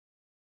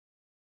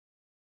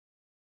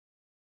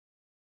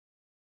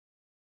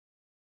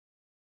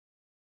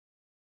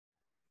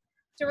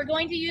So we're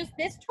going to use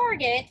this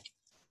target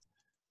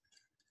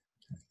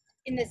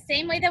in the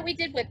same way that we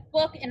did with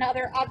book and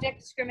other object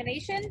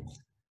discrimination.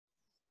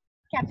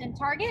 Captain,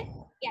 target,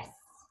 yes.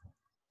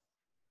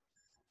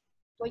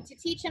 Going to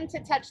teach him to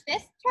touch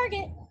this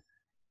target.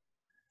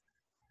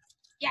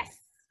 Yes.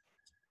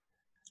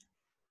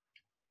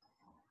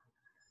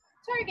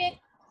 Target,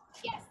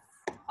 yes.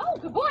 Oh,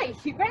 good boy,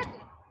 you grabbed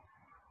it.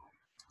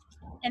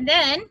 And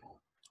then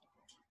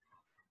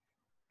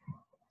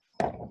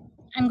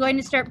I'm going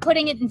to start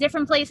putting it in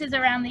different places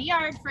around the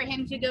yard for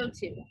him to go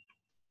to.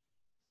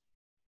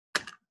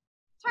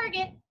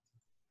 Target,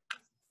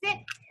 sit,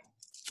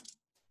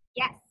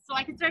 yes. So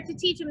I can start to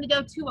teach him to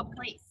go to a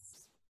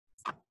place.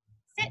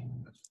 Sit,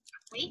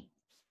 wait,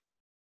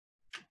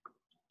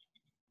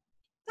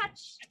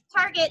 touch,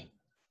 target,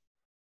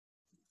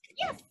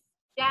 yes,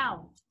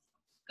 down.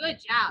 Good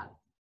job.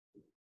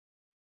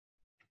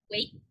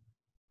 Wait.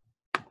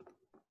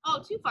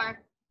 Oh, too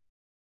far.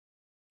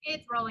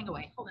 It's rolling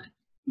away. Hold on.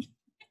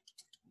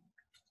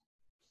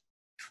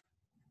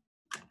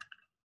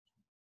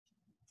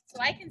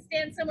 So I can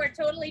stand somewhere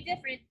totally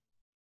different.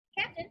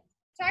 Captain,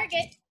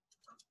 target,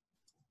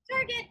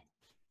 target.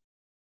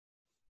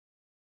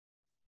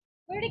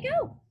 Where'd it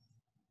go?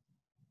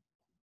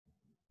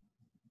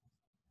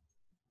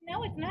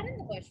 No, it's not in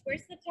the bush.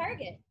 Where's the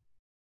target?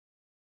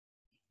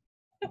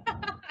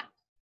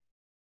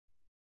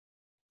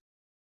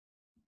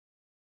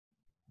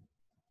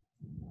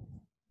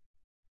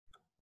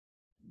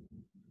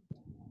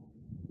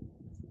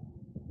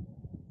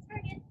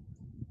 Target.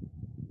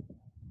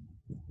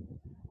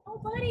 Oh,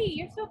 buddy,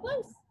 you're so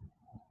close.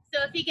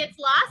 So if he gets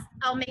lost,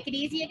 I'll make it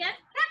easy again.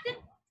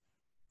 Captain,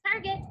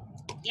 target,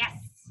 yes.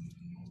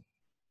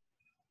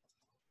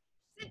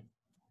 Sit.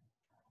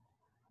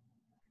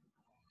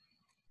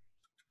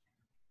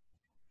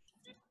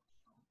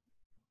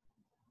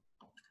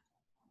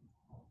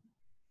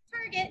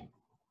 Target,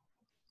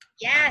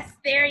 yes,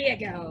 there you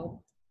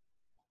go.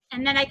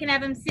 And then I can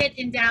have him sit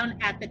and down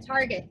at the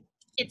target.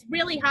 It's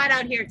really hot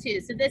out here too,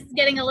 so this is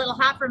getting a little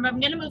hot for him. I'm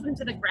gonna move him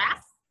to the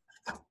grass.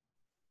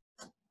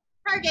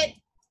 Target,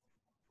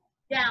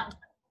 down,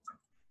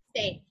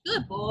 stay,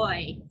 good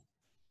boy.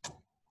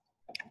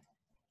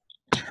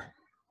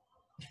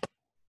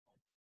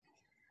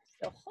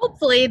 So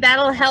hopefully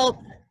that'll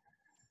help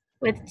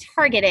with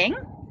targeting.